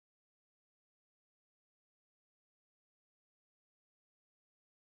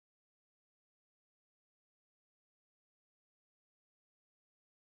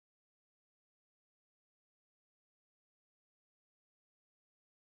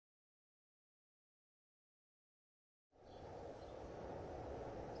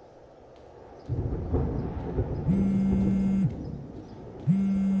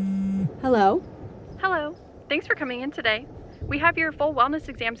Hello? Hello. Thanks for coming in today. We have your full wellness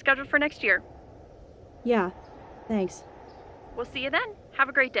exam scheduled for next year. Yeah, thanks. We'll see you then. Have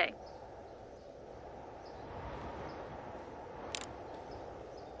a great day.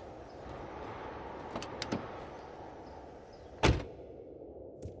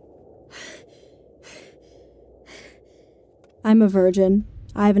 I'm a virgin.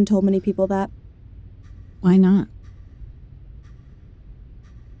 I haven't told many people that. Why not?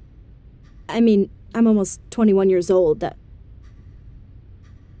 I mean, I'm almost 21 years old.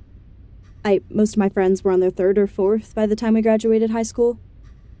 Most of my friends were on their third or fourth by the time we graduated high school.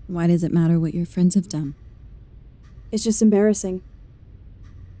 Why does it matter what your friends have done? It's just embarrassing.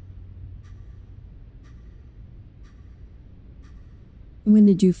 When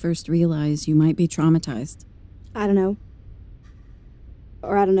did you first realize you might be traumatized? I don't know.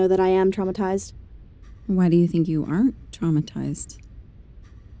 Or I don't know that I am traumatized. Why do you think you aren't traumatized?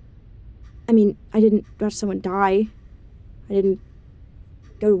 I mean, I didn't watch someone die. I didn't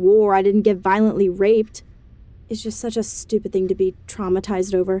go to war. I didn't get violently raped. It's just such a stupid thing to be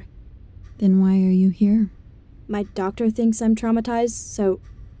traumatized over. Then why are you here? My doctor thinks I'm traumatized, so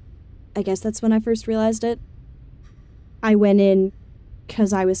I guess that's when I first realized it. I went in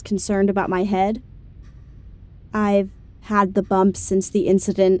because I was concerned about my head. I've had the bump since the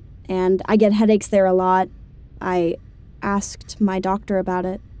incident, and I get headaches there a lot. I asked my doctor about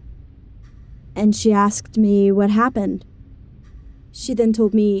it, and she asked me what happened. She then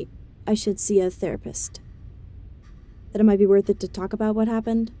told me I should see a therapist, that it might be worth it to talk about what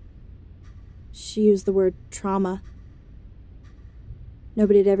happened. She used the word trauma.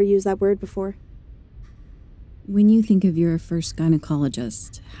 Nobody had ever used that word before. When you think of your first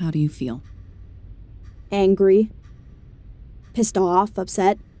gynecologist, how do you feel? Angry. Pissed off,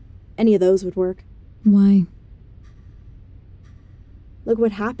 upset. Any of those would work. Why? Look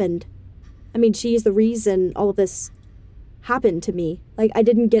what happened. I mean, she's the reason all of this happened to me. Like, I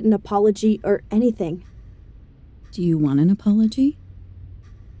didn't get an apology or anything. Do you want an apology?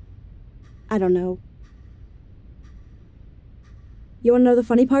 I don't know. You want to know the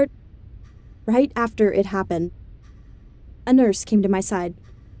funny part? Right after it happened, a nurse came to my side,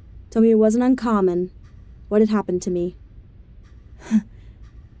 told me it wasn't uncommon what had happened to me.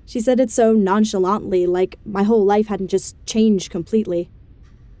 She said it so nonchalantly, like my whole life hadn't just changed completely.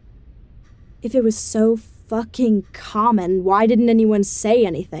 If it was so fucking common, why didn't anyone say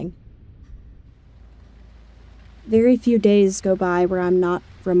anything? Very few days go by where I'm not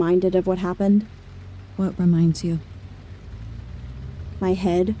reminded of what happened. What reminds you? My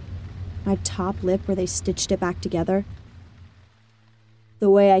head, my top lip where they stitched it back together.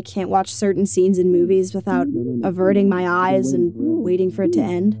 The way I can't watch certain scenes in movies without averting my eyes and waiting for it to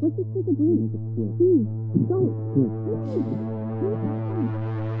end. Let's just take a break. Please, don't.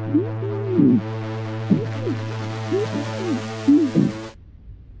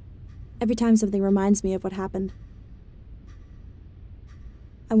 Every time something reminds me of what happened,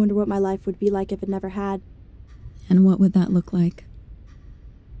 I wonder what my life would be like if it never had. And what would that look like?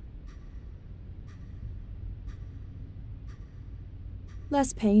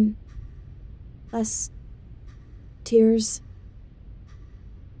 Less pain. Less tears.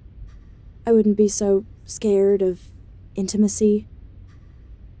 I wouldn't be so scared of intimacy,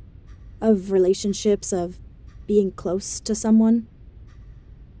 of relationships, of being close to someone.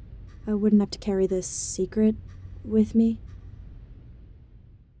 I wouldn't have to carry this secret with me.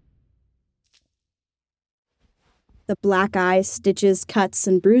 The black eye, stitches, cuts,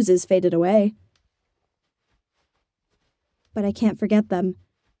 and bruises faded away. But I can't forget them.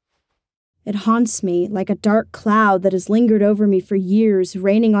 It haunts me like a dark cloud that has lingered over me for years,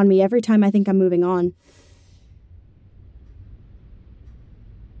 raining on me every time I think I'm moving on.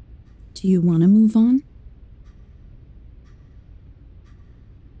 Do you want to move on?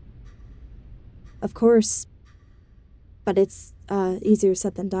 Of course, but it's easier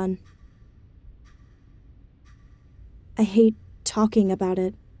said than done. I hate talking about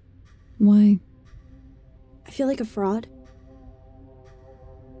it. Why? I feel like a fraud.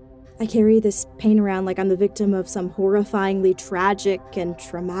 I carry this pain around like I'm the victim of some horrifyingly tragic and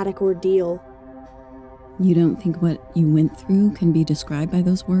traumatic ordeal. You don't think what you went through can be described by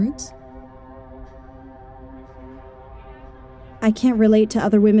those words? I can't relate to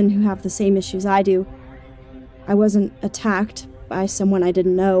other women who have the same issues I do. I wasn't attacked by someone I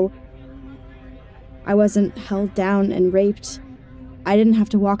didn't know. I wasn't held down and raped. I didn't have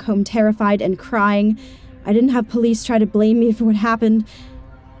to walk home terrified and crying. I didn't have police try to blame me for what happened.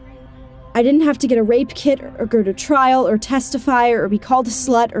 I didn't have to get a rape kit or go to trial or testify or be called a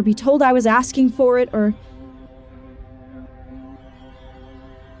slut or be told I was asking for it or...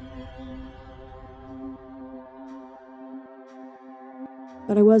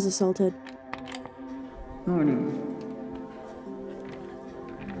 But I was assaulted. Oh, no.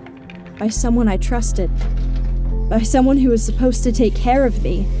 By someone I trusted. By someone who was supposed to take care of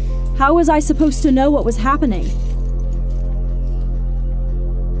me. How was I supposed to know what was happening?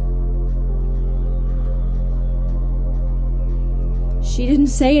 She didn't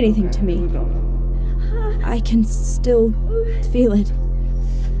say anything to me. I can still feel it.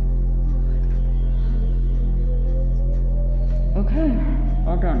 Okay,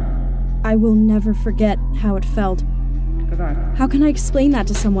 all done. I will never forget how it felt. Goodbye. How can I explain that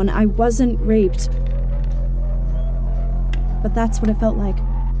to someone? I wasn't raped. But that's what it felt like.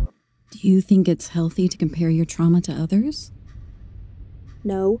 Do you think it's healthy to compare your trauma to others?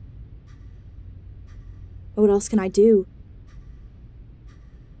 No. But what else can I do?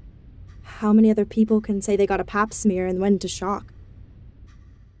 How many other people can say they got a pap smear and went into shock?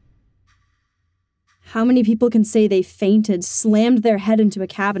 How many people can say they fainted, slammed their head into a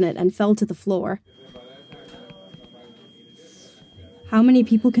cabinet, and fell to the floor? How many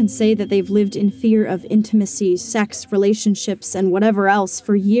people can say that they've lived in fear of intimacy, sex, relationships, and whatever else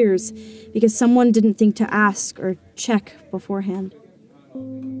for years because someone didn't think to ask or check beforehand?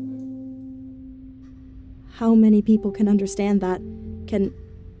 How many people can understand that, can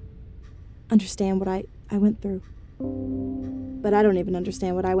understand what I went through? But I don't even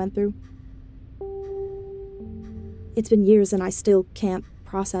understand what I went through. It's been years and I still can't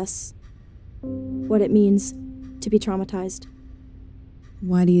process what it means to be traumatized.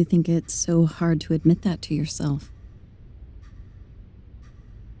 Why do you think it's so hard to admit that to yourself?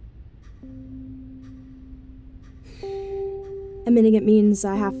 Admitting it means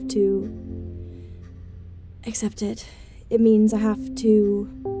I have to accept it. It means I have to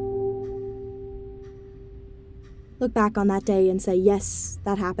look back on that day and say, yes,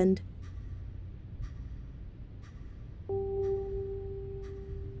 that happened.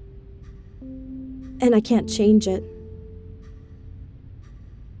 And I can't change it.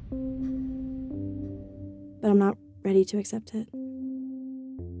 But I'm not ready to accept it.